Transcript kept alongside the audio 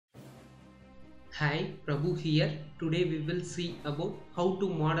Hi, Prabhu here. Today we will see about how to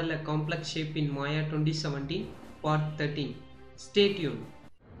model a complex shape in Maya 2017 part 13. Stay tuned.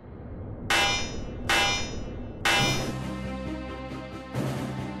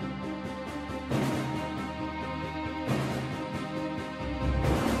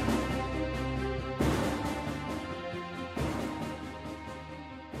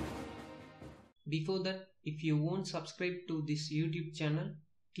 Before that, if you won't subscribe to this YouTube channel,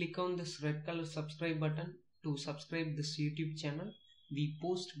 click on this red color subscribe button to subscribe this YouTube channel. We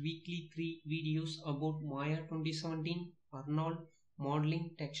post weekly 3 videos about Maya 2017, Arnold,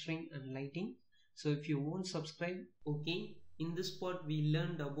 modeling, texturing and lighting. So if you won't subscribe, okay. In this part we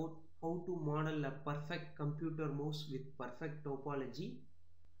learned about how to model a perfect computer mouse with perfect topology.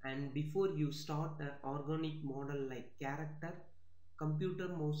 And before you start an organic model like character, computer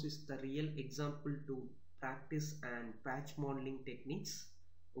mouse is the real example to practice and patch modeling techniques.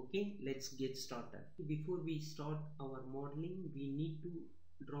 Okay, let's get started. Before we start our modeling, we need to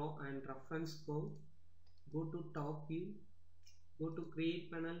draw and reference curve. Go to top view, go to create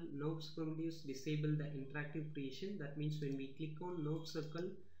panel, nodes primitives, disable the interactive creation. That means when we click on node circle,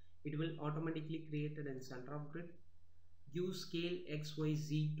 it will automatically create it in center of grid. Give scale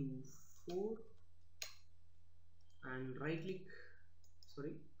XYZ to 4 and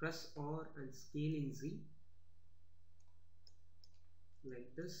press R and scale in Z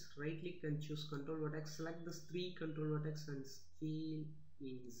like this. Right click and choose control vertex, select this 3 control vertex and scale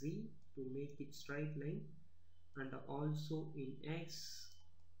in Z to make it straight line, and also in X.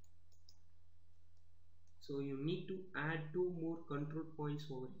 So you need to add 2 more control points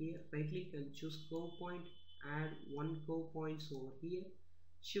over here. Right click and choose curve point, add 1 curve points over here,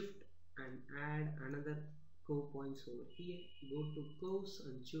 shift and add another curve points over here. Go to curves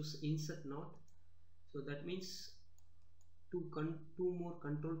and choose insert node. So that means two more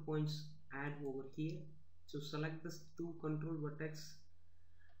control points add over here. So select this 2 control vertex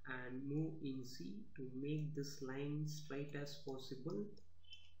and move in Z to make this line straight as possible.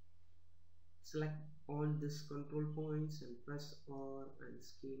 Select all these control points and press R and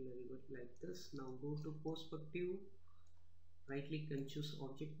scale a little bit like this. Now go to perspective, right click and choose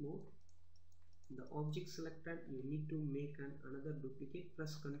object mode. The object selected, you need to make another duplicate.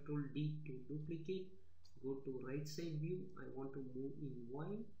 Press Ctrl D to duplicate. Go to right side view. I want to move in Y.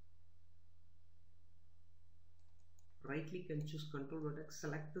 Right click and choose control vertex.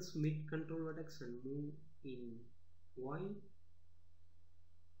 Select this mid control vertex and move in Y.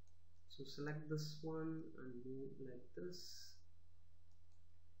 So select this one and move like this.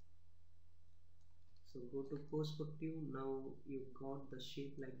 So go to perspective. Now you got the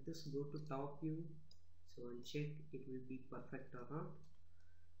shape like this. Go to top view. So and check it will be perfect or not.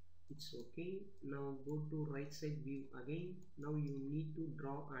 It's okay. Now go to right side view again. Now you need to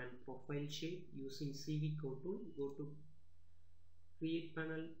draw and profile shape using CV curve tool. Go to create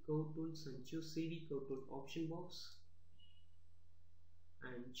panel, curve tools and choose CV curve tool option box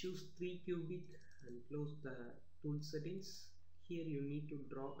and choose 3 cubic and close the tool settings. Here you need to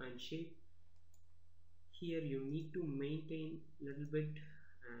draw and shape. Here you need to maintain little bit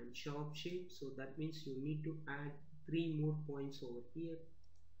and sharp shape. So that means you need to add 3 more points over here.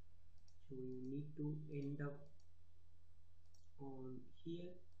 So you need to end up on here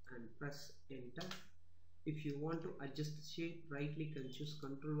and press enter. If you want to adjust the shape, right click and choose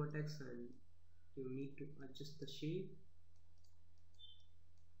control vertex and you need to adjust the shape.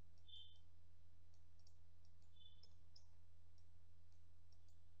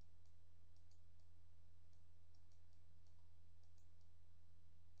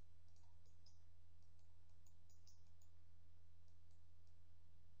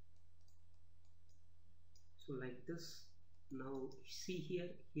 So like this. Now see here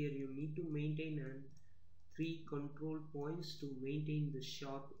you need to maintain and 3 control points to maintain the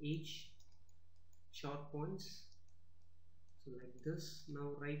sharp points. So like this. Now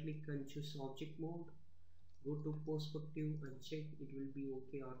right click and choose object mode. Go to perspective and check it will be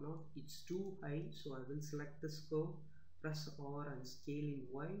okay or not. It's too high, so I will select this curve, press R and scale in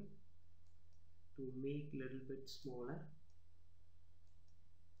Y to make little bit smaller.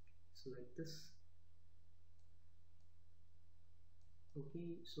 So like this.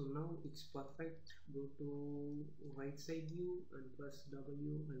 Okay, so now it's perfect. Go to right side view and press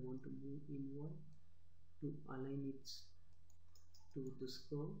W. I want to move in Y to align it to this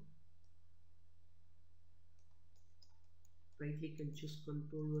curve. Right click and choose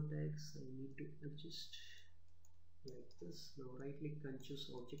control vertex. I need to adjust like this. Now right click and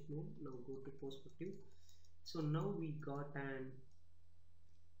choose object mode. Now go to perspective. So now we got an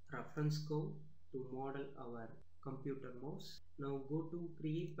reference curve to model our computer mouse. Now go to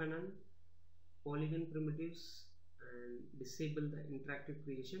create panel, polygon primitives and disable the interactive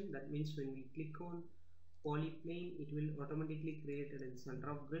creation. That means when we click on polyplane, it will automatically create it in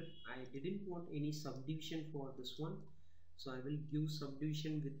center of grid. I didn't want any subdivision for this one, so I will give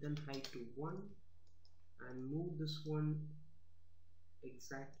subdivision width and height to 1 and move this one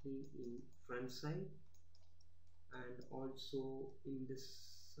exactly in front side, and also in this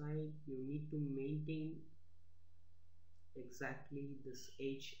side you need to maintain exactly this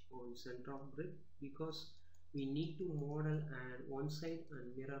edge on center of grid, because we need to model and one side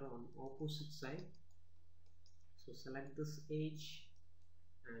and mirror on opposite side. So select this edge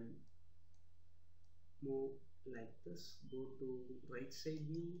and move like this. Go to right side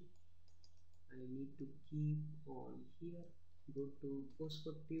view. I need to keep on here. Go to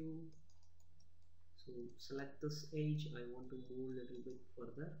perspective. So select this edge. I want to move a little bit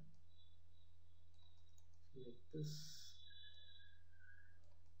further. Like this.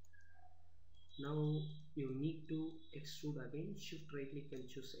 Now you need to extrude again. Shift right click and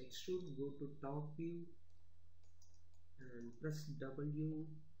choose extrude. Go to top view and press W.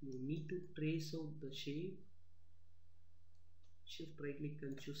 You need to trace out the shape. Shift right click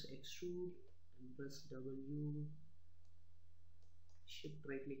and choose extrude and press W. Shift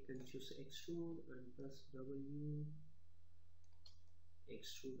right click and choose extrude and press W.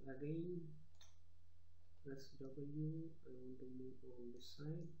 Extrude again. Press W. I want to move on this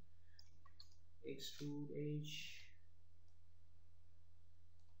side. Extrude edge.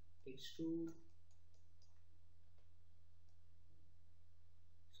 Extrude.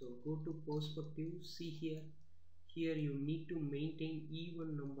 So go to perspective. See here. Here you need to maintain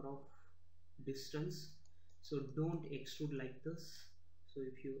even number of distance. So don't extrude like this. So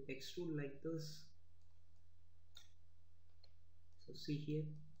if you extrude like this, so see here,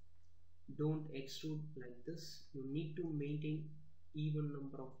 don't extrude like this. You need to maintain even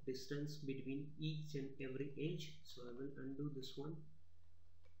number of distance between each and every edge. So I will undo this one.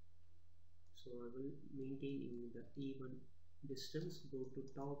 So I will maintain in the even distance. Go to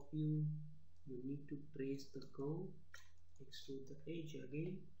top view. You need to trace the curve. Extrude the edge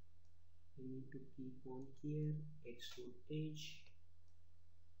again. You need to keep on here. Extrude edge.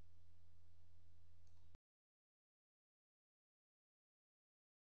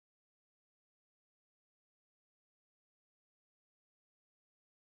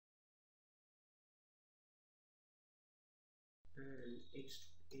 And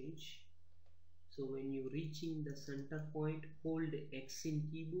extrude edge. So when you reaching the center point, hold X in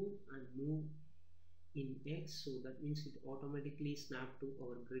keyboard and move in X. So that means it automatically snap to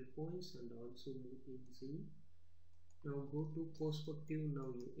our grid points and also move in Z. Now go to perspective. Now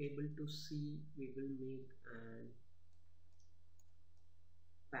you're able to see we will make an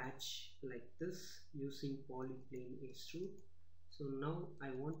patch like this using polyplane extrude. So now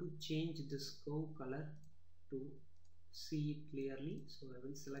I want to change this curve color to see it clearly. So I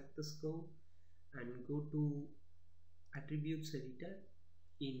will select this curve and go to attributes editor.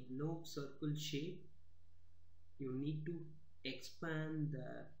 In knob circle shape, you need to expand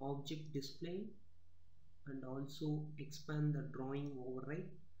the object display and also expand the drawing override,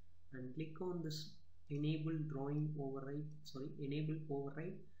 and click on this enable drawing override, enable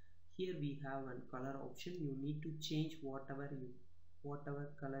override. Here we have a color option. You need to change whatever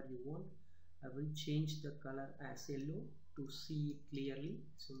color you want. I will change the color as yellow to see it clearly.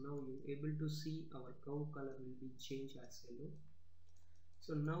 So now you're able to see our curve color will be changed as yellow.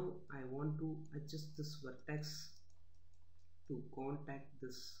 So now I want to adjust this vertex to contact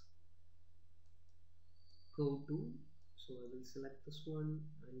this curve tool. So I will select this one.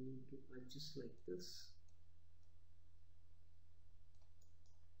 I need to adjust like this.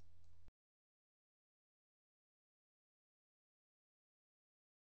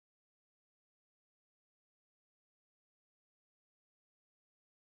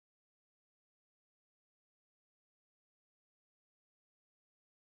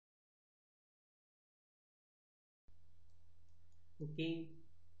 Okay,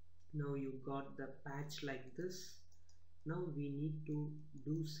 now you got the patch like this. Now we need to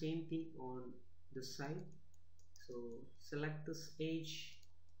do same thing on the side. So select this edge,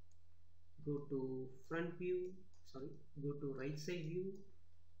 go to front view, go to right side view,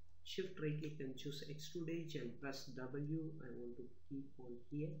 shift right click and choose extrude edge and press W. I want to keep on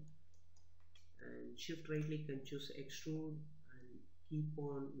here, and shift right click and choose extrude and keep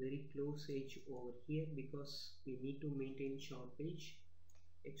on very close edge over here, because we need to maintain sharp edge.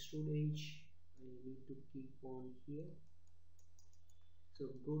 Extrude edge, I need to keep on here. So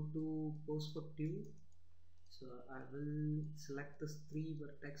go to perspective. So I will select this 3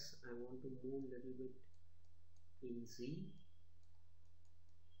 vertex. I want to move a little bit in Z.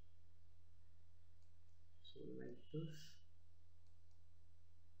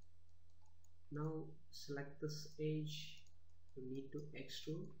 Now select this edge, you need to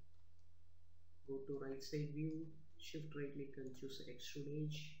extrude. Go to right side view, shift right click and choose extrude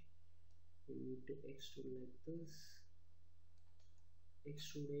edge. You need to extrude like this,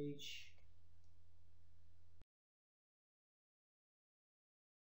 extrude edge.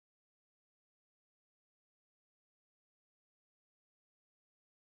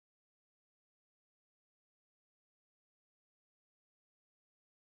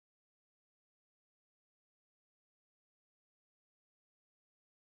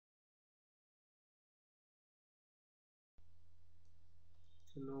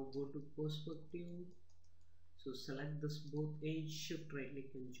 So now go to perspective. So select this both edge, shift right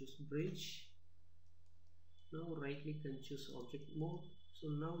click and choose bridge. Now right click and choose object mode. So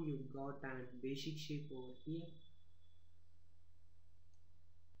now you got a basic shape over here.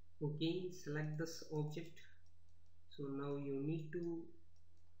 Okay, select this object. So now you need to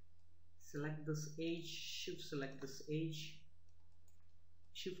select this edge, shift select this edge,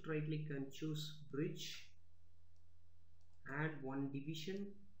 shift right click and choose bridge, add one division.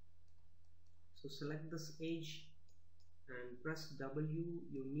 So select this edge and press W.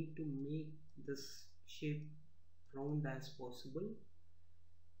 You need to make this shape round as possible,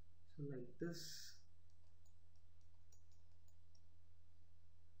 so like this.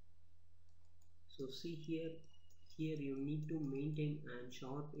 So see here you need to maintain a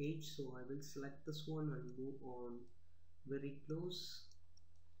sharp edge, so I will select this one and move on very close.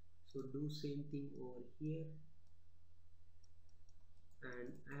 So do same thing over here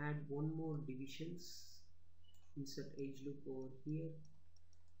and add one more divisions, insert edge loop over here,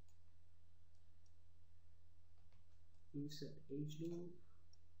 insert edge loop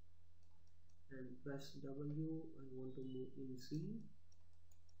and press W. I want to move in Z.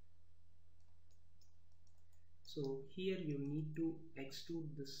 So here you need to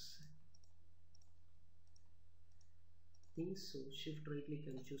extrude this thing. So shift right click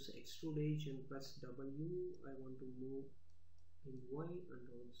and choose extrude edge and press W. I want to move in Y and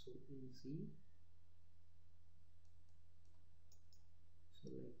also in Z. So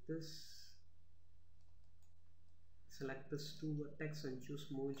like this. Select this two vertex and choose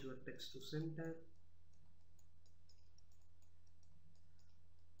merge vertex to center.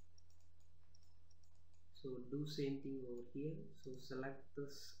 So do same thing over here. So select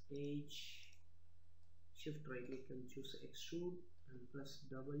this edge, shift right click and choose extrude and press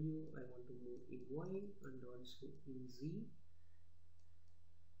W. I want to move in Y and also in Z.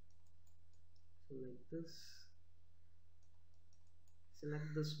 So like this.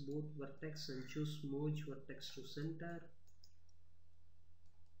 Select this both vertex and choose merge vertex to center.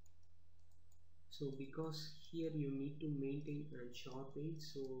 So because here you need to maintain a sharp edge,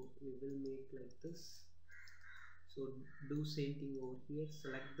 so we will make like this. So do same thing over here.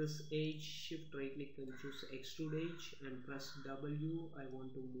 Select this edge, shift right click and choose extrude edge and press W. I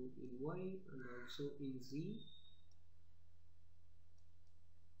want to move in Y and also in Z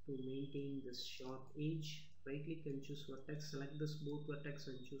to maintain this sharp edge. Right click and choose vertex, select this both vertex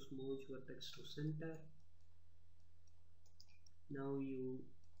and choose merge vertex to center. Now you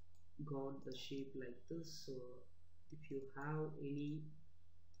got the shape like this. So if you have any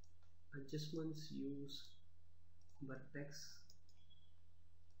adjustments, use vertex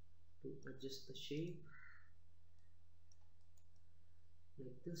to adjust the shape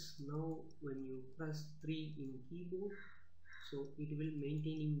like this. Now when you press 3 in keyboard, so it will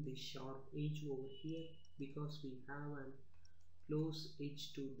maintaining the sharp edge over here because we have a close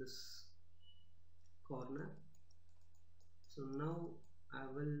edge to this corner. So now I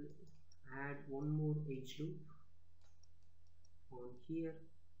will add one more edge loop on here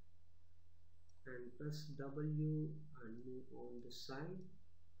and press W and move on the side.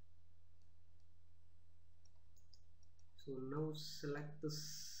 So now select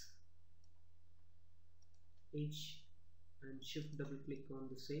this edge and shift double click on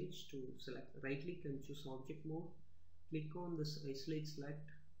this edge to select, right click and choose object mode, click on this isolate select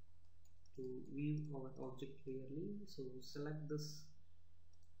to view our object clearly. So select this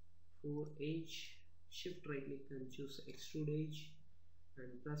 4 edge, shift right click and choose extrude edge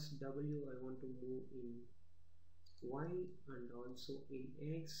and press W. I want to move in Y and also in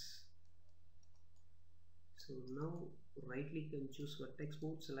X. So now right click and choose vertex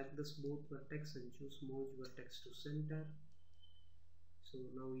mode, select this both vertex and choose merge vertex to center. So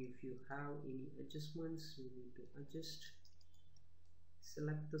now if you have any adjustments, you need to adjust.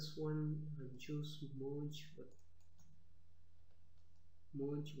 Select this one and choose merge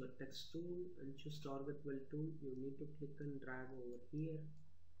vertex tool and choose target weld tool. You need to click and drag over here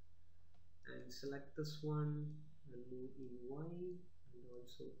and select this one and move in Y and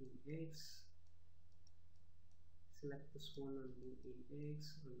also in X. select this one and move in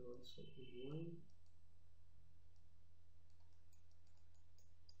X and also in Y.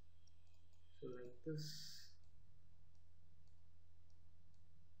 So like this.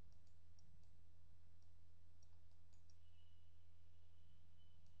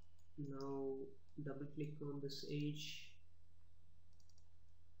 Now double click on this edge.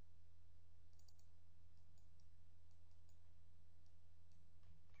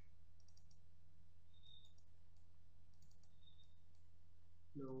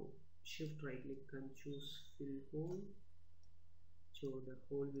 Now shift right click and choose fill hole. So the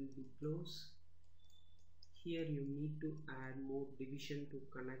hole will be closed. Here you need to add more division to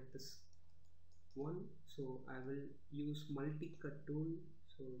connect this one. So I will use multi-cut tool.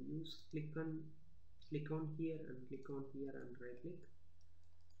 So use click on here and click on here and right click.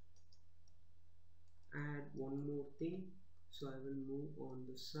 Add one more thing. So I will move on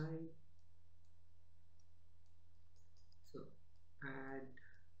the side. So add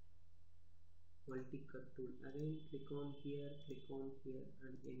multi-cut tool again, click on here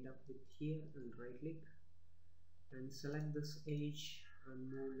and end up with here and right click and select this edge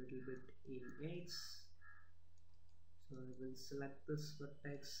and move a little bit in X. So I will select this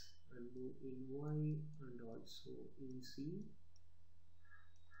vertex and move in Y and also in Z.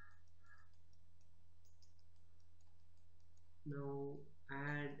 Now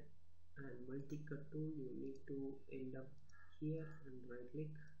add and multi-cut tool, you need to end up here and right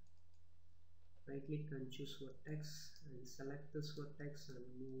click and choose vertex and select this vertex and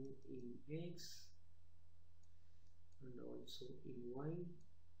move in X and also in Y.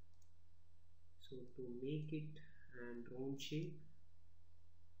 So to make it and round shape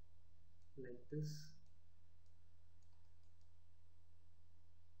like this.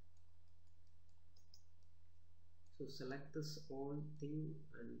 So select this all thing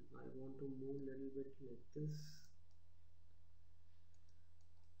and I want to move a little bit like this.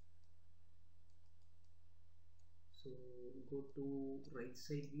 So go to right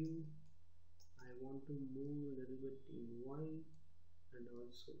side view. I want to move a little bit in Y and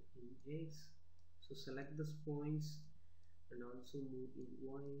also in X. So select these points and also move in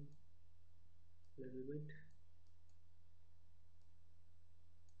Y a little bit.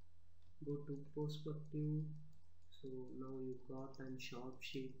 Go to perspective. So now you got a sharp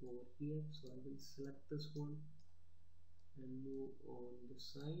shape over here. So I will select this one and move on the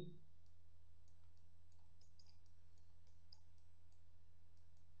side.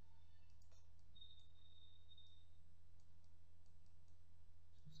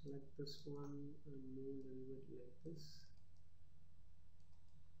 So select this one and move a little bit like this.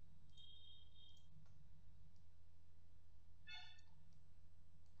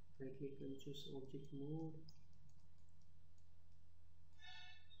 Right click and choose object mode.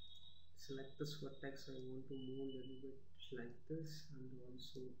 Select this vertex, I want to move a little bit like this and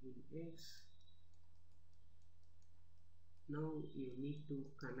also in X. Now you need to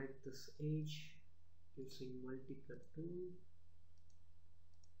connect this edge using multi-cut tool.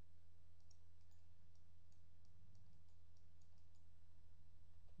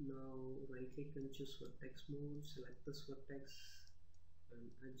 Now right click and choose vertex mode, select this vertex and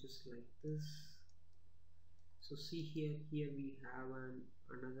adjust like this. So see here we have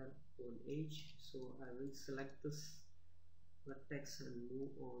another one edge. So I will select this vertex and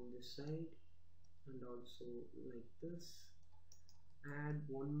move on this side and also like this. Add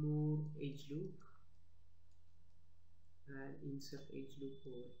one more edge loop, add insert edge loop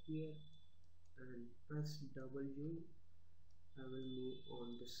over here and press W. I will move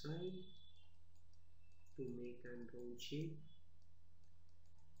on the side to make a round shape.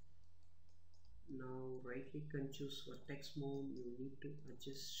 Now right click and choose vertex mode. You need to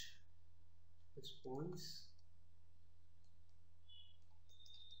adjust these points.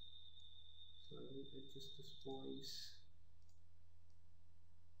 So I will adjust these points.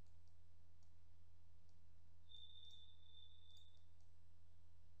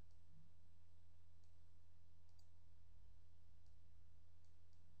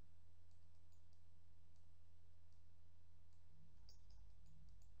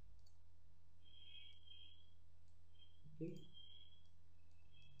 Okay.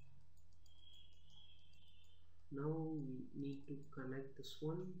 Now we need to connect this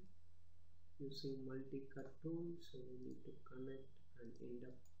one using multi-cut tool. So we need to connect and end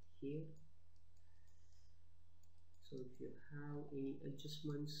up here. So if you have any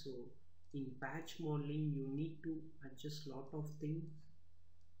adjustments, so in batch modeling you need to adjust lot of things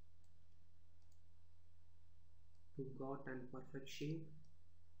to got and perfect shape.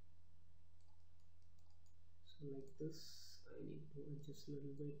 So like this I need to adjust a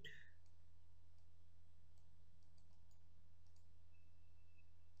little bit.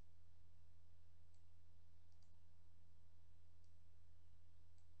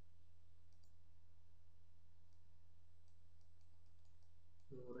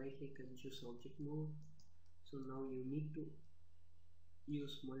 can choose object mode. So now you need to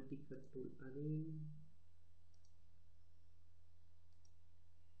use multi-cut tool again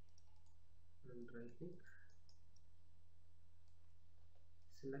and right click,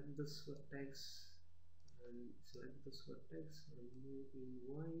 select this vertex and select this vertex and move in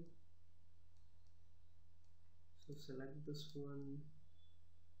Y. So select this one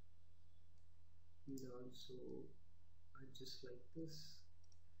and also adjust like this.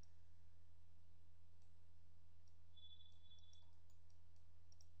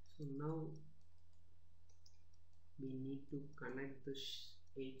 So now we need to connect this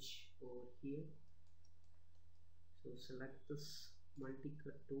edge over here. So select this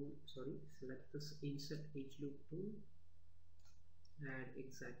multi-cut tool, select this insert edge loop tool, add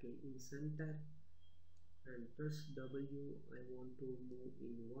exactly in center and press W. I want to move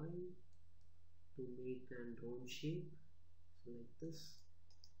in Y to make an round shape, so like this.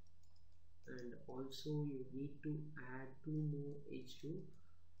 And also you need to add two more edge loop.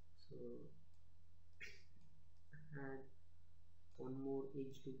 So add one more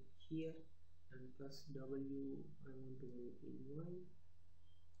edge loop here and press W. I want to move in Y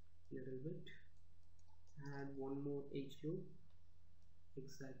little bit. Add one more edge loop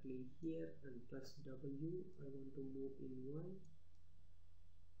exactly here and press W. I want to move in Y,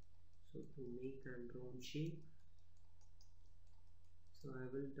 so to make a round shape. So I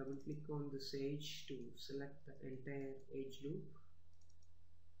will double click on this edge to select the entire edge loop.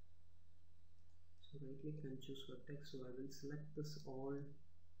 So right click and choose vertex. So I will select this all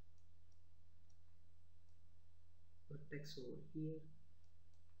vertex over here.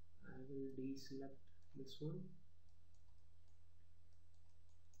 I will deselect this one.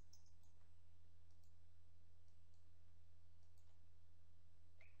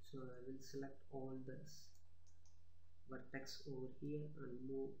 So I will select all this vertex over here and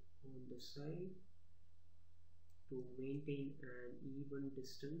move on the side to maintain an even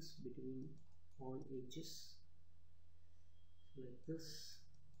distance between all edges, like this.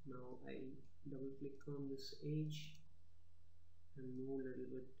 Now I double click on this edge and move a little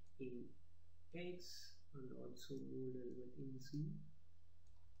bit in X and also move a little bit in Z.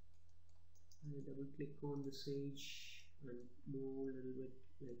 I double click on this edge and move a little bit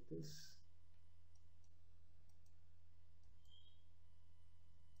like this.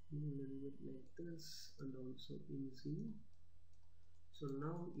 Move a little bit like this and also in Z. So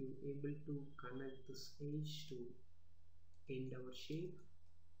now you're able to connect this edge to end our shape.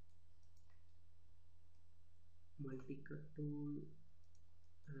 Multi-cut tool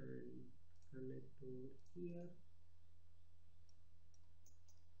and connect over here.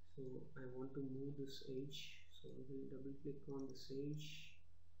 So I want to move this edge, so I will double click on this edge.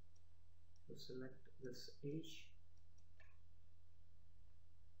 So select this edge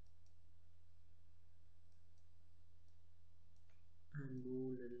and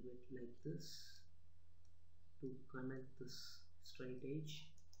move a little bit like this to connect this straight edge.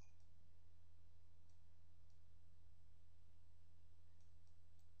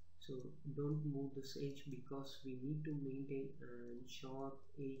 So don't move this edge because we need to maintain a sharp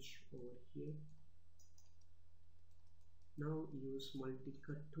edge over here. Now use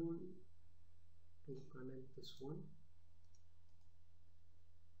multi-cut tool to connect this one.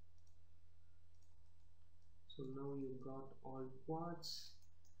 So now you got all parts.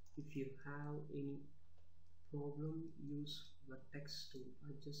 If you have any problem, use vertex to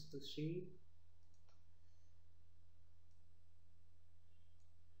adjust the shape.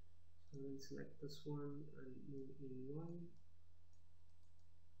 So I will select this one and move in Y.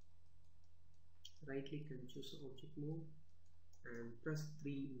 Right click and choose object mode and press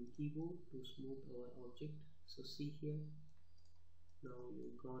 3 in keyboard to smooth our object. So see here, now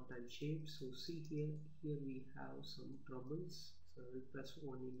you got a shape. So see here we have some troubles. So I will press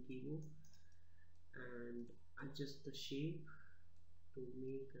 1 in keyboard and adjust the shape to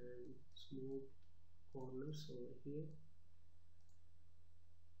make a smooth corners over here.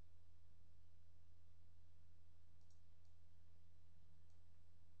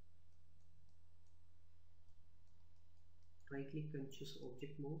 Right click and choose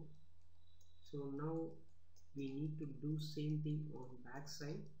object mode. So now we need to do same thing on back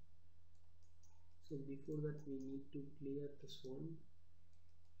side. So before that we need to clear this one.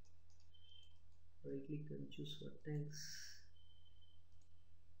 Right click and choose vertex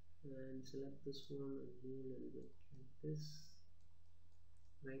and select this one and move a little bit like this.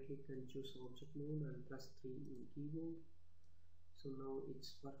 Right click and choose object mode and press 3 in keyboard. So now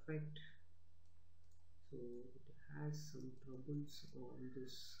it's perfect. So it has some troubles on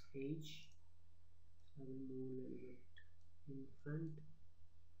this edge. So I will move a little bit in front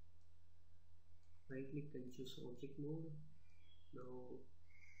right click and choose object mode. Now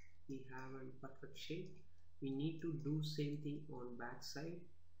we have a perfect shape. We need to do same thing on back side.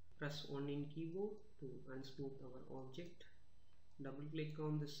 Press 1 in keyboard to unsmooth our object. Double click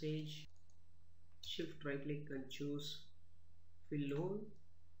on this edge, shift right click and choose fill hole,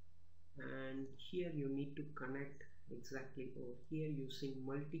 and here you need to connect exactly over here using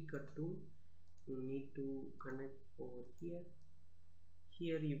multi-cut tool. You need to connect over here.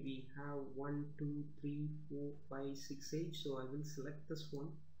 Here we have 1 2 3 4 5 6 8, so I will select this one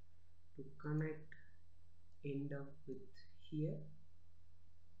to connect, end up with here,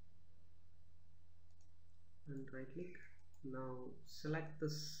 and right click. Now select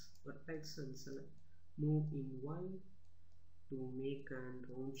this vertex and select move in Y to make a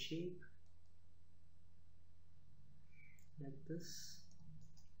round shape like this.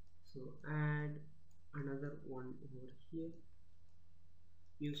 So add another one over here,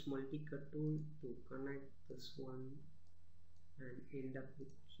 use multi-cut tool to connect this one and end up with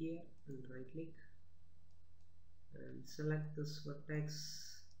here, and right click and select this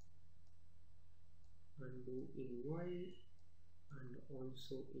vertex and move in Y and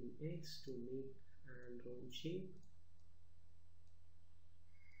also in X to make a round shape.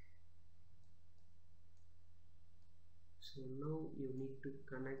 So now you need to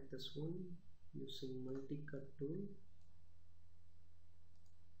connect this one using multi-cut tool.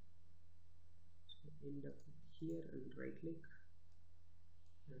 So end up with here and right click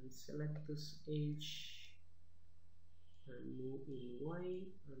and select this edge and move in Y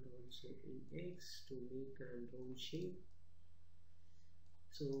and also in X to make a round shape.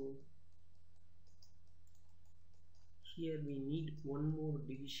 So here we need one more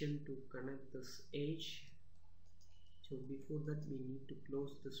division to connect this edge. So before that we need to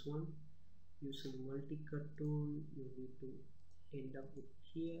close this one using multi-cut tool. You need to end up with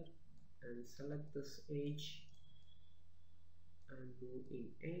here and select this edge and move in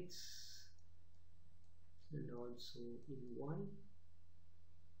X and also in Y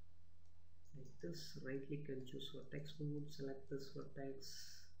like this. Right click and choose vertex mode, select this vertex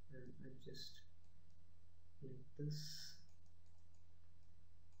and adjust like this.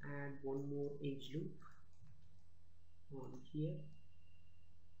 Add one more edge loop on here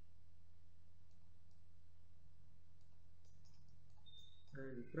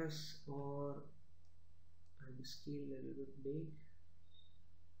and press or and scale a little bit big.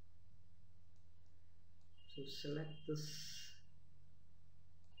 So select this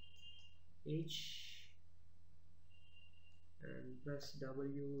edge and press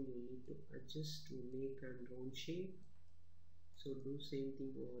W. You need to adjust to make a round shape. So do same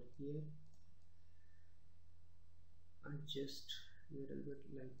thing over here, adjust a little bit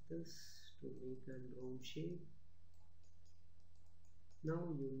like this to make a round shape. Now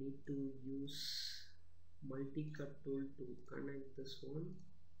you need to use multi-cut tool to connect this one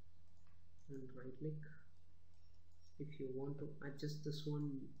and right click. If you want to adjust this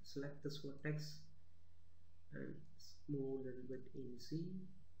one, select this vertex and move a little bit in Z.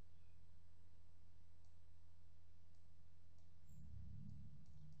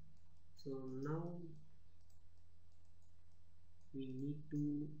 So now we need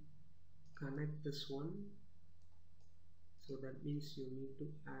to connect this one. So that means you need to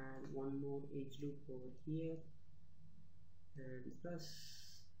add one more edge loop over here and press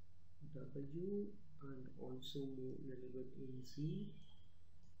W and also move a little bit in Z.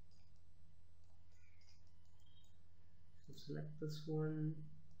 So select this one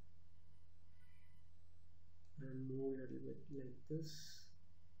and move a little bit like this.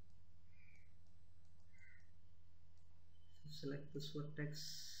 So select this vertex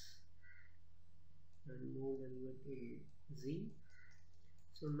and move a little bit in Z.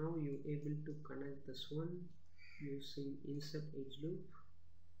 So now you're able to connect this one using insert edge loop.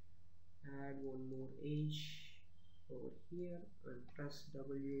 Add one more edge over here and press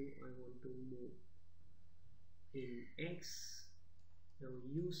W. I want to move in X. Now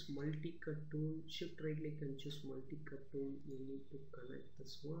use multi-cut tool, shift right click and choose multi-cut tool. You need to connect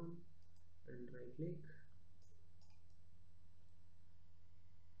this one and right click.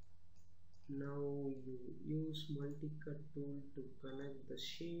 Now you use multi-cut tool to connect the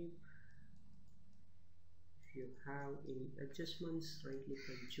shape. If you have any adjustments, right click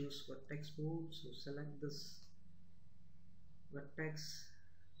and choose vertex mode. So select this vertex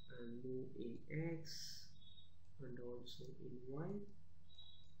and move in X and also in Y.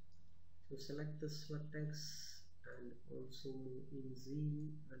 So select this vertex and also move in Z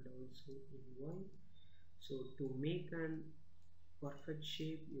and also in Y. So to make an perfect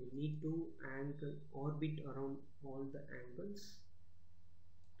shape, you need to orbit around all the angles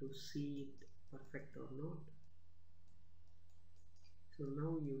to see it perfect or not. So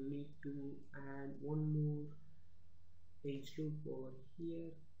now you need to add one more edge loop over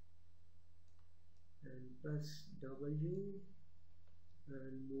here and press W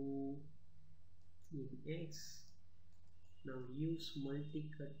and move in X. Now use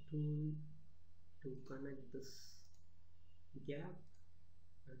multi-cut tool to connect this gap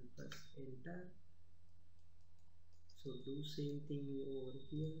and press enter. So do same thing over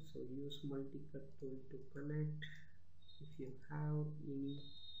here. So use multi-cut tool to connect. If you have any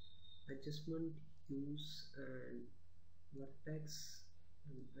adjustment, use and vertex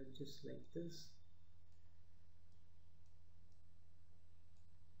and adjust like this.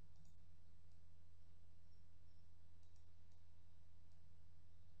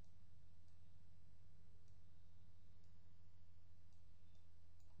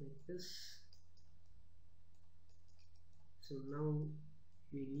 Like this. So now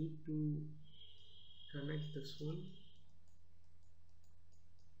we need to connect this one.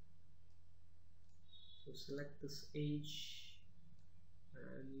 So select this edge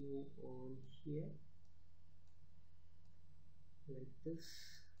and move on here like this.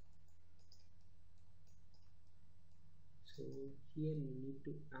 So here you need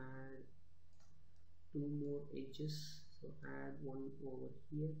to add two more edges. So add one over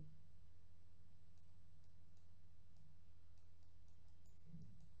here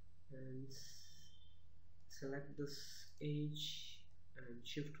and select this edge and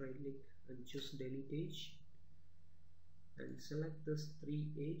shift right click and choose delete edge and select this 3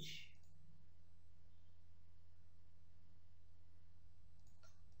 edge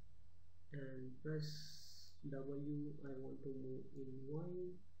and press W. I want to move in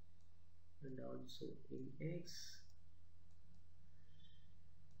Y and also in X.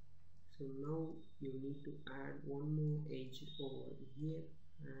 So now you need to add one more edge over here,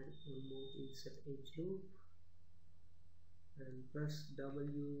 add one more insert edge loop and press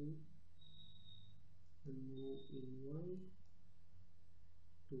W and move in Y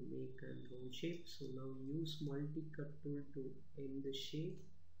to make a round shape. So now use multi-cut tool to end the shape.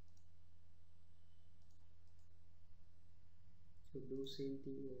 So do same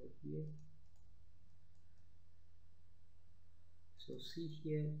thing over here. So see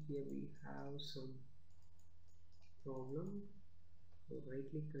here we have some problem. So right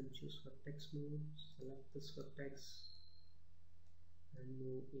click and choose vertex mode, select this vertex and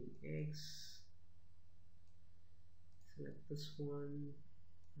move in X, select this one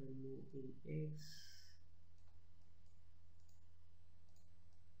and move in X,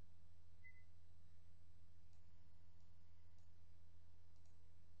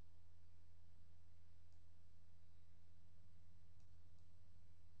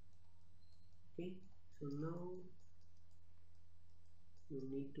 okay. So now you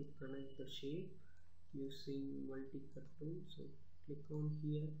need to connect the shape using multi-cut tool. So click on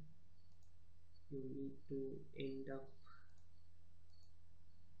here, you need to end up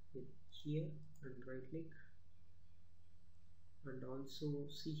with here and right click and also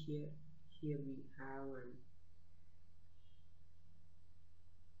see here we have an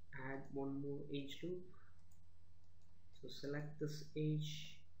add one more edge loop. So select this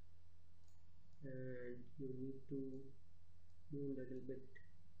edge and you need to move a little bit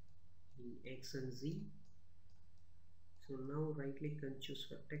in X and Z. So now right click and choose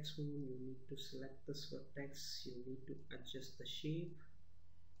vertex mode. You need to select this vertex, you need to adjust the shape.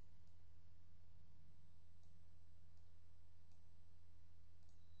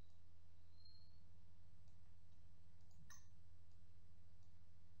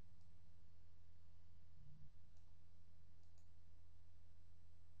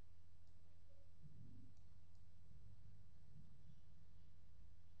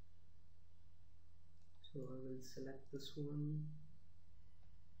 So I will select this one.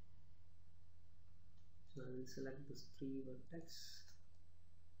 So I will select this 3 vertex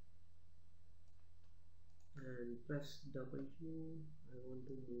and press W. I want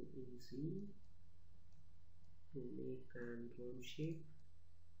to move in Z to make an round shape.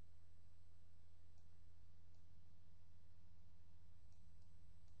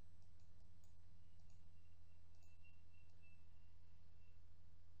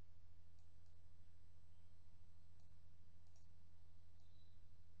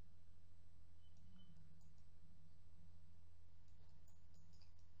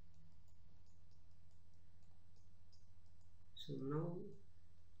 So now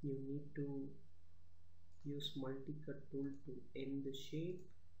you need to use multi-cut tool to end the shape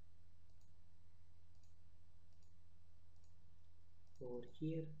over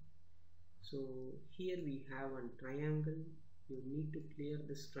here. So here we have a triangle you need to clear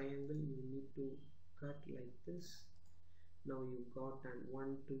this triangle. You need to cut like this. Now you got an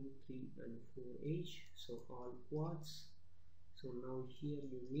 1, 2, 3 and 4 edge, so all quads. So now here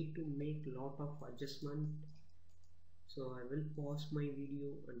you need to make lot of adjustment. So I will pause my video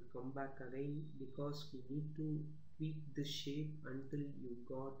and come back again, because we need to tweak this shape until you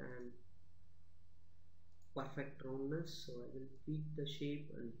got an perfect roundness. So I will tweak the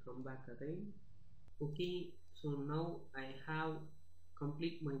shape and come back again. Okay, so now I have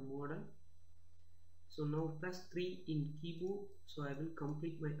complete my model. So now press 3 in keyboard. So I will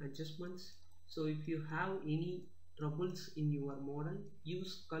complete my adjustments. So if you have any troubles in your model,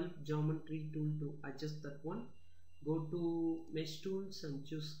 use sculpt geometry tool to adjust that one. Go to mesh tools and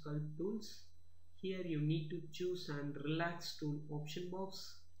choose sculpt tools. Here you need to choose and relax tool option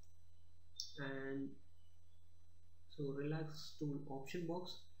box, and so relax tool option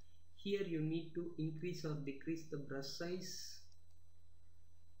box. Here you need to increase or decrease the brush size.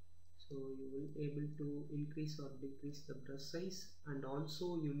 So you will able to increase or decrease the brush size, and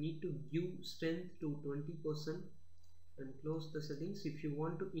also you need to give strength to 20% and close the settings. If you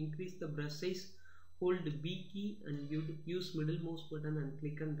want to increase the brush size, hold B key and you use middle mouse button and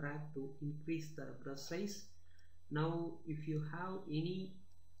click and drag to increase the brush size. Now if you have any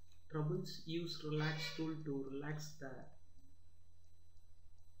troubles, use relax tool to relax the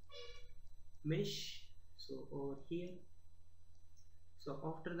mesh. So over here, so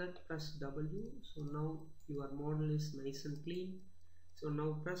after that press W. So now your model is nice and clean. So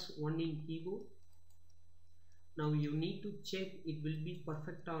now press 1 in keyboard. Now you need to check it will be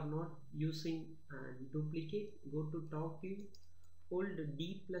perfect or not using and duplicate. Go to top view, hold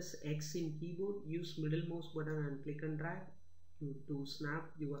D plus X in keyboard, use middle mouse button and click and drag to snap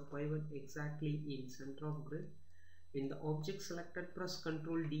your pivot exactly in center of grid. In the object selected, press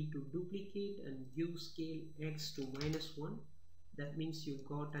Ctrl D to duplicate and give scale X to -1. That means you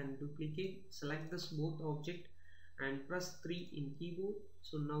got and duplicate. Select this both object and press 3 in keyboard.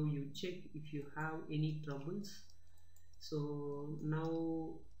 So now you check if you have any troubles. So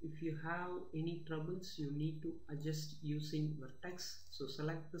now if you have any troubles, you need to adjust using vertex. So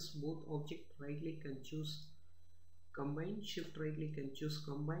select this both object, right click and choose combine, shift right click and choose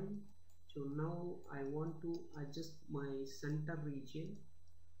combine. So now I want to adjust my center region.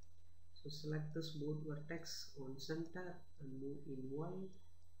 So select this both vertex on center and move in Y.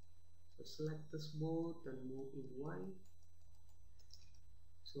 So select this both and move in Y.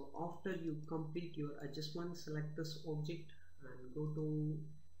 So after you complete your adjustment, select this object and go to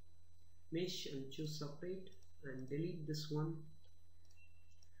mesh and choose separate and delete this one.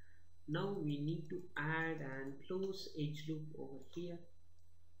 Now we need to add and close edge loop over here.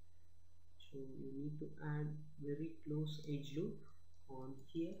 So you need to add very close edge loop on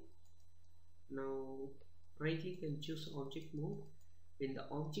here. Now right click and choose object mode. In the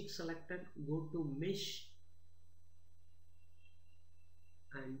object selected, go to mesh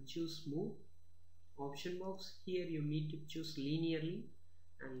and choose move option box. Here you need to choose linearly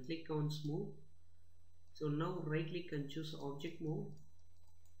and click on smooth. So now right click and choose object mode.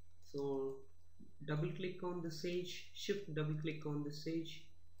 So double click on this edge, shift double click on this edge,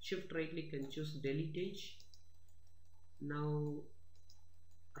 shift right click and choose delete edge. Now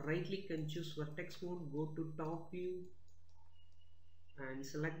right click and choose vertex mode, go to top view and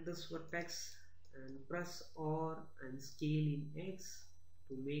select this vertex and press R and scale in X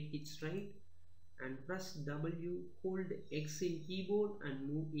to make it straight, and press W, hold X in keyboard and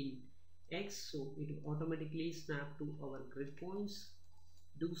move in X, so it will automatically snap to our grid points.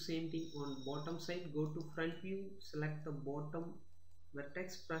 Do same thing on bottom side. Go to front view, select the bottom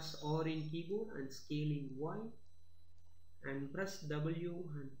vertex, press R in keyboard and scale in Y, and press W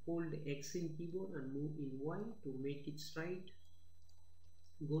and hold X in keyboard and move in Y to make it straight.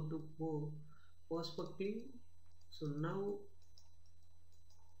 Go to perspective. So now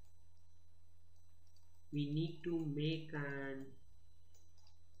we need to make an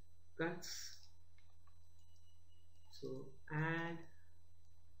cuts. So add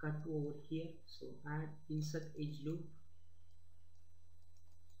cut over here. So add insert edge loop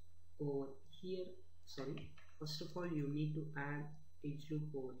over here. Sorry, first of all you need to add edge loop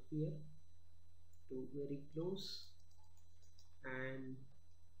over here to very close, and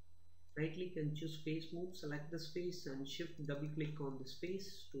right click and choose face mode, select the space and shift double click on the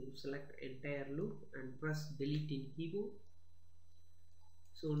space to select entire loop and press delete in keyboard.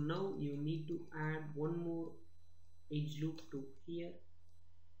 So now you need to add one more edge loop to here,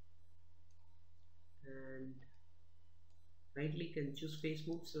 and right click and choose face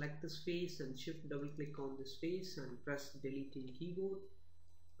mode, select the space and shift double click on the space and press delete in keyboard.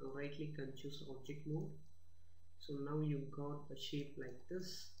 Now right click and choose object mode. So now you got the shape like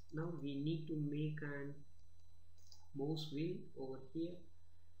this. Now we need to make an mouse wheel over here.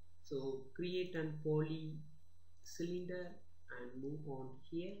 So create an poly cylinder and move on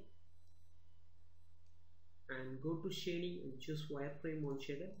here, and go to shading and choose wireframe on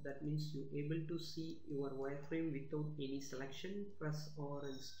shader. That means you're able to see your wireframe without any selection. Press R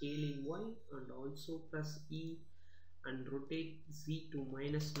and scale in Y, and also press E and rotate Z to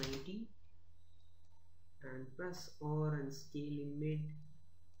 -90, and press R and scale in mid,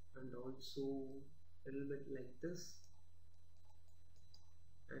 and also a little bit like this,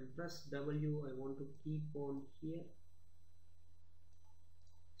 and press W. I want to keep on here.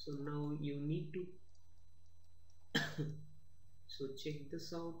 So now you need to so check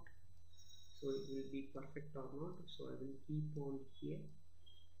this out, so it will be perfect or not. So I will keep on here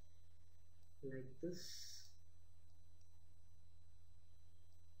like this.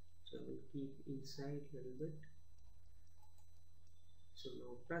 So I will keep inside a little bit. So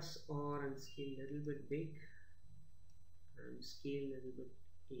now press R and scale a little bit big, and scale a little bit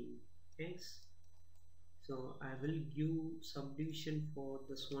in X. So I will give subdivision for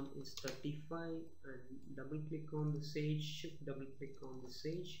this one is 35, and double click on this edge, shift double click on this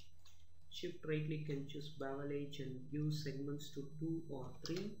edge, shift right click and choose bevel edge and give segments to 2 or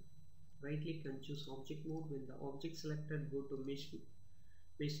 3. Right click and choose object mode. When the object selected, go to mesh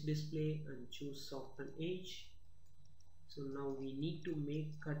display and choose soften edge. So now we need to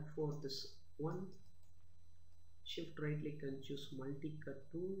make cut for this one. Shift right click and choose multi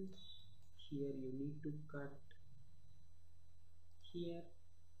cut tool. Here you need to cut here,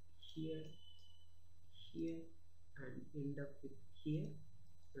 here, here, and end up with here,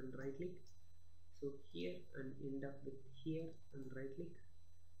 and right click. So here and end up with here, and right click.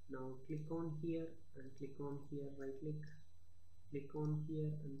 Now click on here and click on here, right click. Click on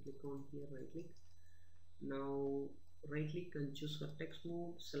here and click on here, right click. Now right click and choose vertex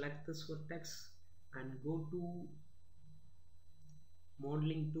mode. Select this vertex and go to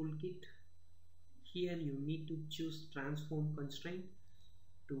modeling toolkit. Here you need to choose transform constraint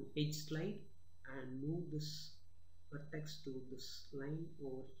to edge slide and move this vertex to this line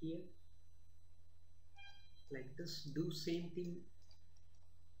over here like this. Do same thing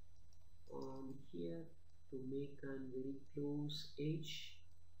on here to make a very close edge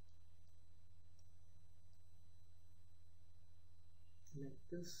like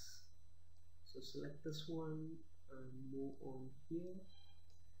this. So select this one and move on here.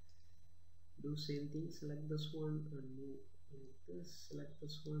 Do same thing, select this one and move like this, select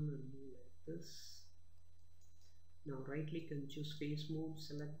this one and move like this. Now right click and choose face mode,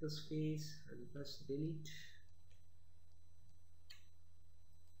 select this face and press delete.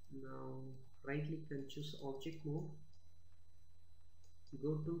 Now right click and choose object mode,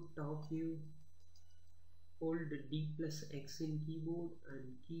 go to top view, hold D plus X in keyboard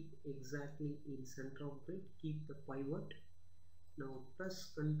and keep exactly in center of grid, keep the pivot. Now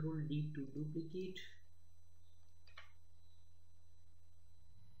press Ctrl D to duplicate.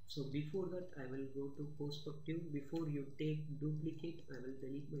 So before that I will go to perspective. Before you take duplicate, I will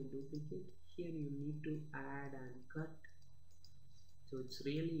delete my duplicate. Here you need to add and cut. So it's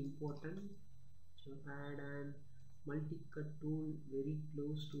really important. So add an multi-cut tool very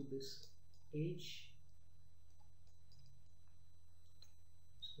close to this edge.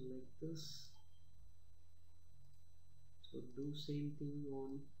 So like this. So do same thing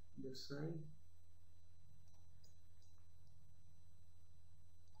on the side.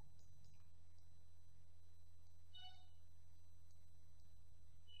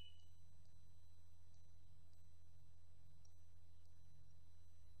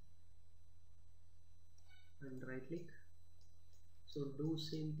 And right click. So do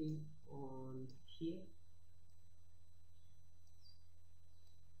same thing on here.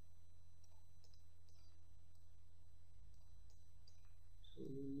 So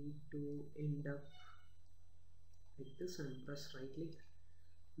you need to end up like this and press right click.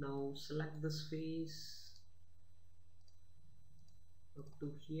 Now select this face up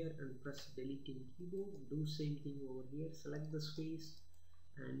to here and press delete in keyboard. Do same thing over here, select this face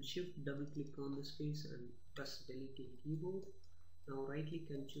and shift double click on this face and press delete in keyboard. Now right click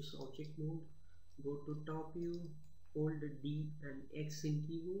and choose object mode, go to top view, hold D and X in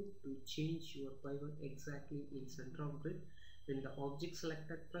keyboard to change your pivot exactly in center of grid. When the object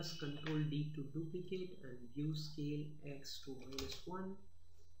selected, press Ctrl D to duplicate and view scale X to -1.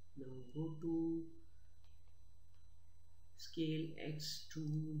 Now go to scale X to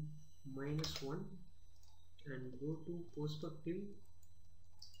 -1 and go to perspective.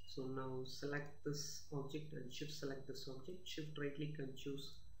 So now select this object and shift select this object, shift right click and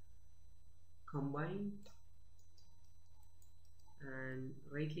choose combine. and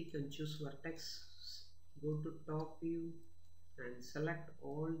right click and choose vertex. Go to top view and select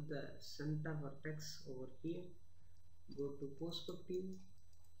all the center vertex over here. Go to perspective,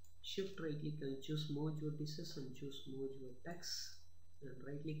 shift right click and choose merge vertices and choose merge vertex, and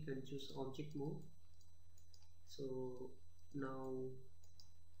right click and choose object mode. So now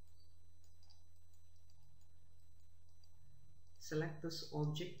select this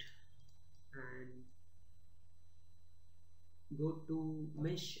object and go to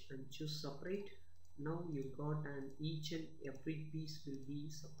mesh and choose separate. Now you got an each and every piece will be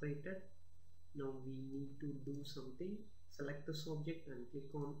separated. Now we need to do something. Select this object and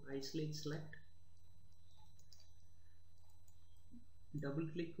click on isolate select. Double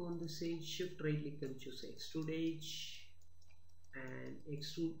click on this edge, shift right click and choose extrude edge and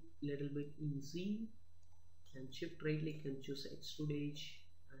extrude little bit in Z, and shift right click and choose extrude edge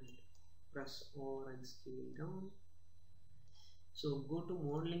and press R and scale down. So go to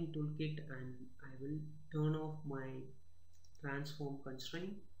modeling toolkit and I will turn off my transform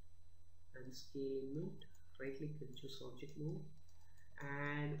constraint and scale limit. Right click and choose object mode.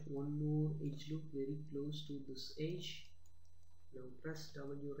 Add one more edge loop very close to this edge. Now press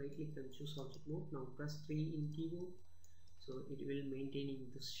W, right click and choose object mode. Now press 3 in keyboard. So it will maintaining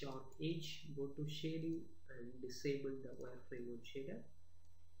this sharp edge. Go to shading and disable the wireframe on shader.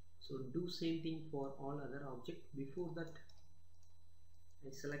 So do same thing for all other objects. Before that, I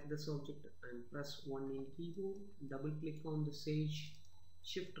select this object and press 1 in keyboard. Double click on this edge.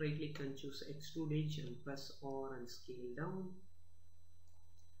 Shift right click and choose extrude edge and press R and scale down.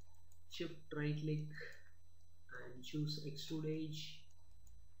 Shift right click and choose extrude edge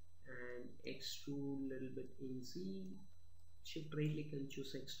and extrude little bit in Z. Shift right click and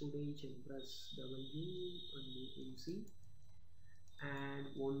choose extrude edge and press W and move in Z. And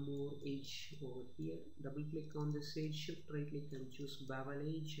one more edge over here. Double click on this edge, shift right click and choose bevel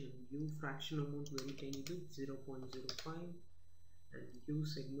edge and view fraction amount very tiny bit 0.05 and view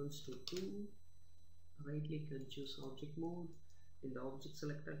segments to 2. Right click and choose object mode. In the object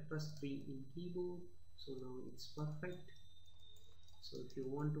selector, press 3 in keyboard. So now it's perfect. So if you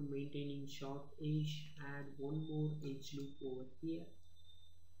want to maintaining sharp edge, add one more edge loop over here.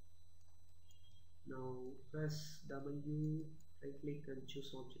 Now press W, right click and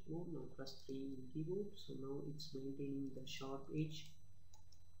choose object mode. Now press 3 in keyboard. So now it's maintaining the sharp edge.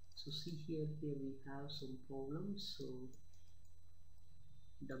 So see here we have some problems. So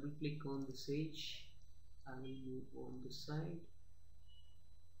double click on this edge. I will move on the side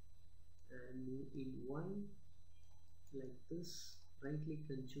and move in Y like this. Right click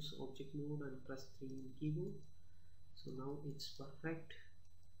and choose object mode and press 3 in keyboard. So now it's perfect.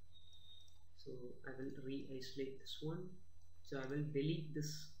 So I will re-isolate this one. So I will delete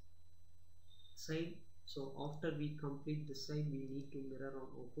this side. So after we complete this side, we need to mirror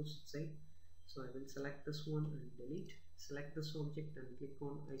on opposite side. So I will select this one and delete. Select this object and click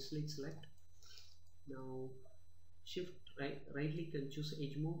on isolate select. Now shift right click and choose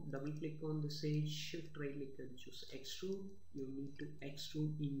edge mode. Double click on this edge, shift right click and choose extrude. You need to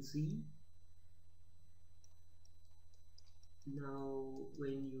extrude in Z. Now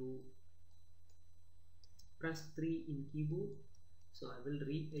when you press 3 in keyboard, so I will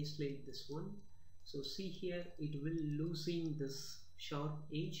re-isolate this one. So see here it will losing this sharp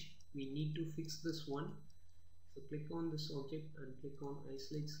edge. We need to fix this one. So click on this object and click on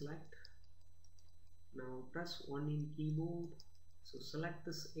isolate select. Now press 1 in keyboard. So select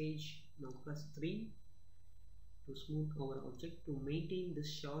this edge. Now press 3 to smooth our object. To maintain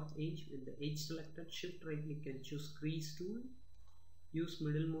this sharp edge, in the edge selected, shift right click and choose crease tool. Use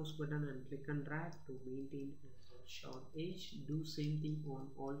middle mouse button and click and drag to maintain a sharp edge. Do same thing on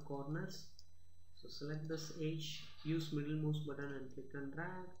all corners. So select this edge, use middle mouse button and click and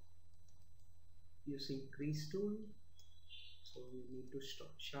drag using crease tool. So we need to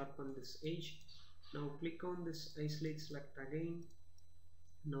sharpen this edge. Now click on this isolate select again.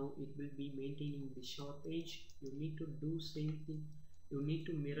 Now it will be maintaining the sharp edge. You need to do same thing. You need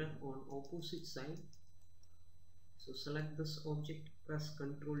to mirror on opposite side. So select this object, press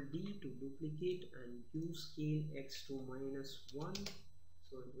Ctrl D to duplicate and use scale X to -1.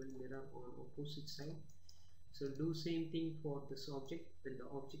 So it will mirror on opposite side. So do same thing for this object. When the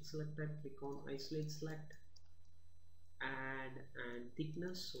object selected, click on isolate select, add and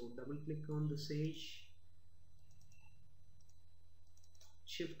thickness. So double click on this edge,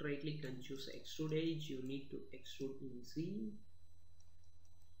 shift right click and choose extrude edge. You need to extrude in Z.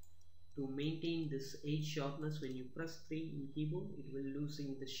 To maintain this edge sharpness, when you press 3 in keyboard, it will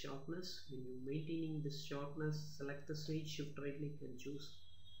losing the sharpness. When you maintaining this sharpness, select the edge, shift right click and choose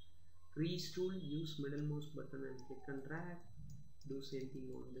crease tool. Use middle mouse button and click and drag. Do same thing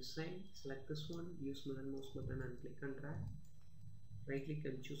on this side. Select this one, use middle mouse button and click and drag. Right click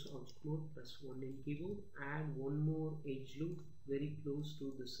and choose object mode, press 1 in keyboard. Add one more edge loop very close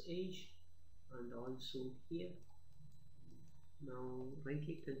to this edge and also here. Now right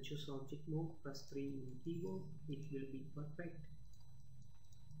click and choose object mode, press 3 in keyboard. It will be perfect.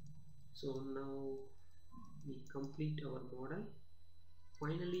 So now we complete our model.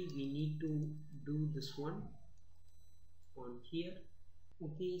 Finally we need to do this one on here.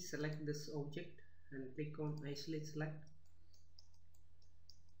 Okay, select this object and click on isolate select.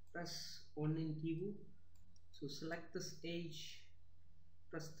 Press 1 in keyboard. So select this edge,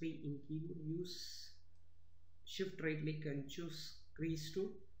 press 3 in keyboard, use shift right click and choose crease tool.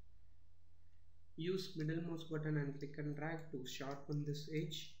 Use middle mouse button and click and drag to sharpen this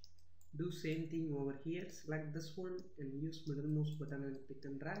edge. Do same thing over here. Select this one and use middle mouse button and click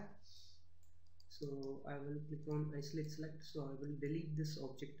and drag. So I will click on isolate select. So I will delete this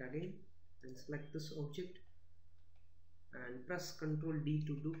object again and select this object and press Ctrl D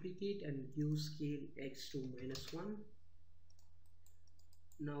to duplicate and give scale X to -1.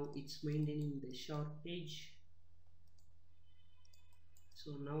 Now it's maintaining the sharp edge.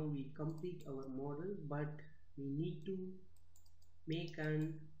 So now we complete our model, but we need to make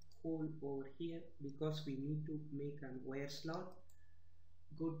an hole over here because we need to make an wire slot.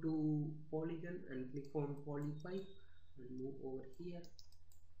 Go to polygon and click on polypipe and move over here.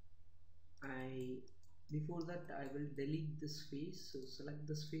 Before that I will delete this face. So select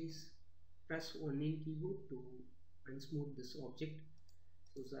this face, press 1 in keyboard to unsmooth this object.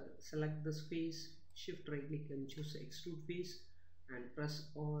 So select this face, shift right click and choose extrude face and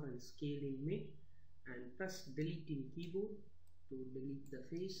press R and scale in mid and press delete in keyboard to delete the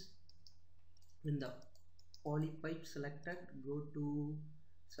face. When the polypipe selected, go to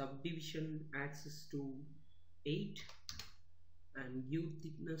subdivision axis to 8 and give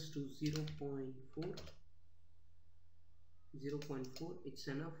thickness to 0.4. It's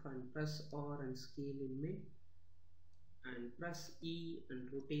enough, and press R and scale in mid and press E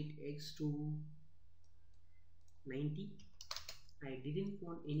and rotate X to 90. I didn't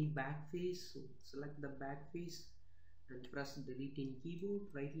want any back face, so select the back face and press delete in keyboard.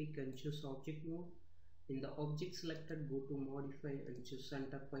 Right click and choose object mode. In the object selected, go to modify and choose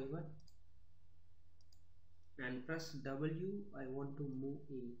center pivot and press W. I want to move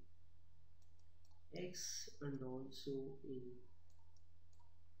in X and also in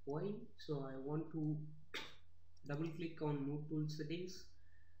Y. So I want to double click on move tool settings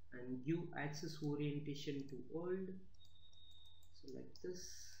and give axis orientation to old. So like this,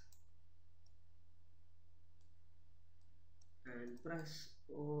 and press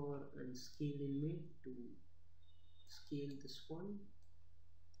R and scale in mid to scale this one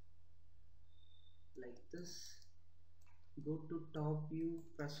like this. Go to top view,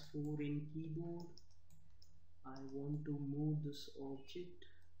 press 4 in keyboard. I want to move this object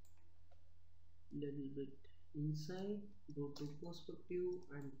little bit inside. Go to perspective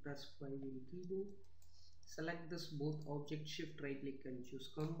and press 5 in keyboard. Select this both object, shift right click and choose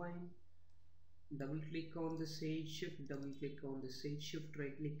combine. Double click on this edge, shift double click on this edge, shift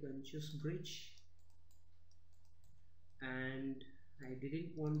right click and choose bridge. And I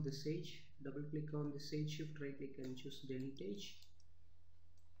didn't want this edge. Double click on this edge, shift right click and choose delete edge.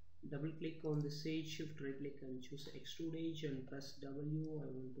 Double click on this edge, shift right click and choose extrude edge and press W. I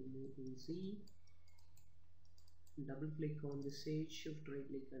want to move in Z. Double click on this edge, shift right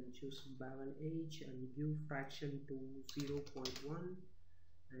click and choose bevel edge and give fraction to 0.1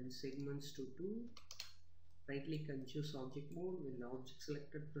 and segments to 2. Right click and choose object mode. When the object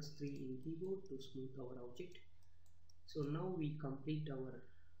selected, press 3 in keyboard to smooth our object. So now we complete our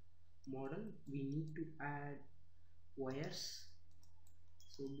model. We need to add wires.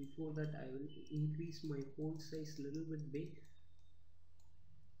 So before that I will increase my hole size a little bit big.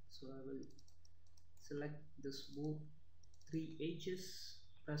 So I will select this both 3 edges,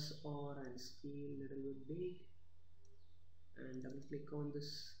 press R and scale a little bit big and double click on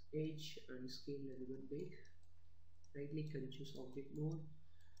this edge and scale a little bit big. Right click and choose object mode.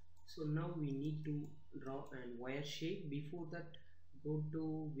 So now we need to draw an wire shape. Before that, go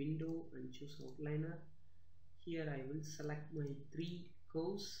to window and choose outliner. Here I will select my 3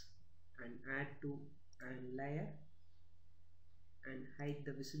 curves and add to an layer and hide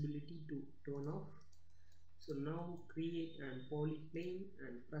the visibility to turn off. So now create an polyplane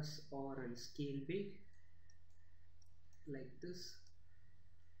and press R and scale big like this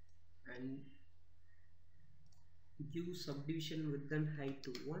and give subdivision width and height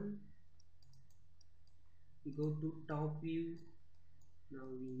to 1. Go to top view. Now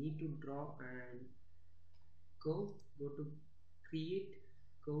we need to draw and curve. Go to create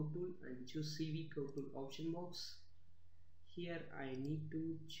curve tool and choose CV curve tool option box. Here I need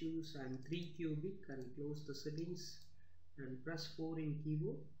to choose 3 cubic and close the settings and press 4 in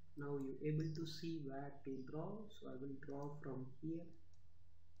keyboard. Now you're able to see where to draw, so I will draw from here.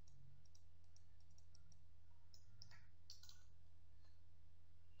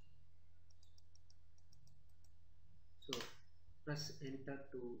 So press enter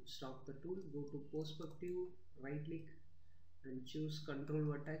to stop the tool. Go to perspective, right click and choose control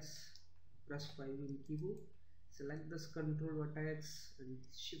vertex, press 5 in keyboard. Select this control vertex and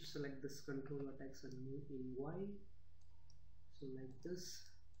shift select this control vertex and move in Y, so like this,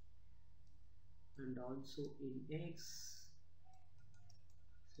 and also in X.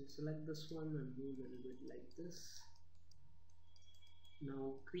 So select this one and move a little bit like this.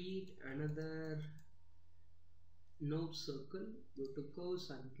 Now create another nerve circle. Go to curves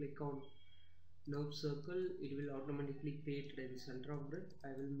and click on nerve circle. It will automatically create in center of grid. I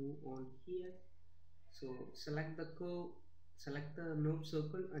will move on here. So select the curve, select the nerve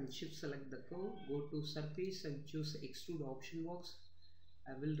circle and shift select the curve. Go to surface and choose extrude option box.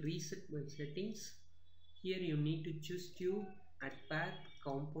 I will reset my settings. Here you need to choose tube, add path,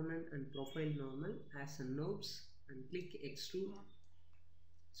 component and profile normal as a nerves and click extrude.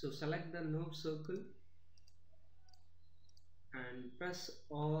 So select the nerve circle and press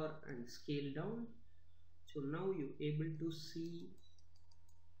R and scale down. So now you're able to see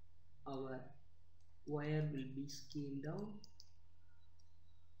our wire will be scaled down,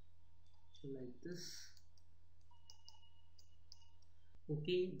 so like this.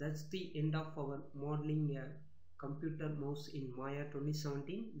 Okay, that's the end of our modeling a computer mouse in Maya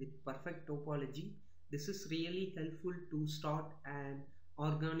 2017 with perfect topology. This is really helpful to start an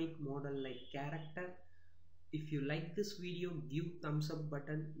organic model like character. If you like this video, give thumbs up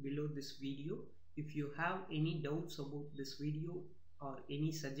button below this video. If you have any doubts about this video or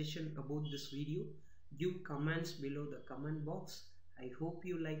any suggestion about this video, give comments below the comment box. I hope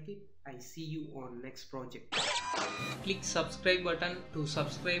you like it. I see you on next project. Click subscribe button to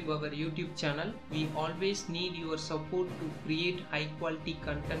subscribe our YouTube channel. We always need your support to create high quality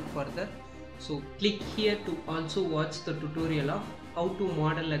content further. So click here to also watch the tutorial of how to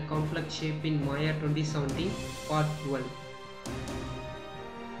model a complex shape in Maya 2017 part 12.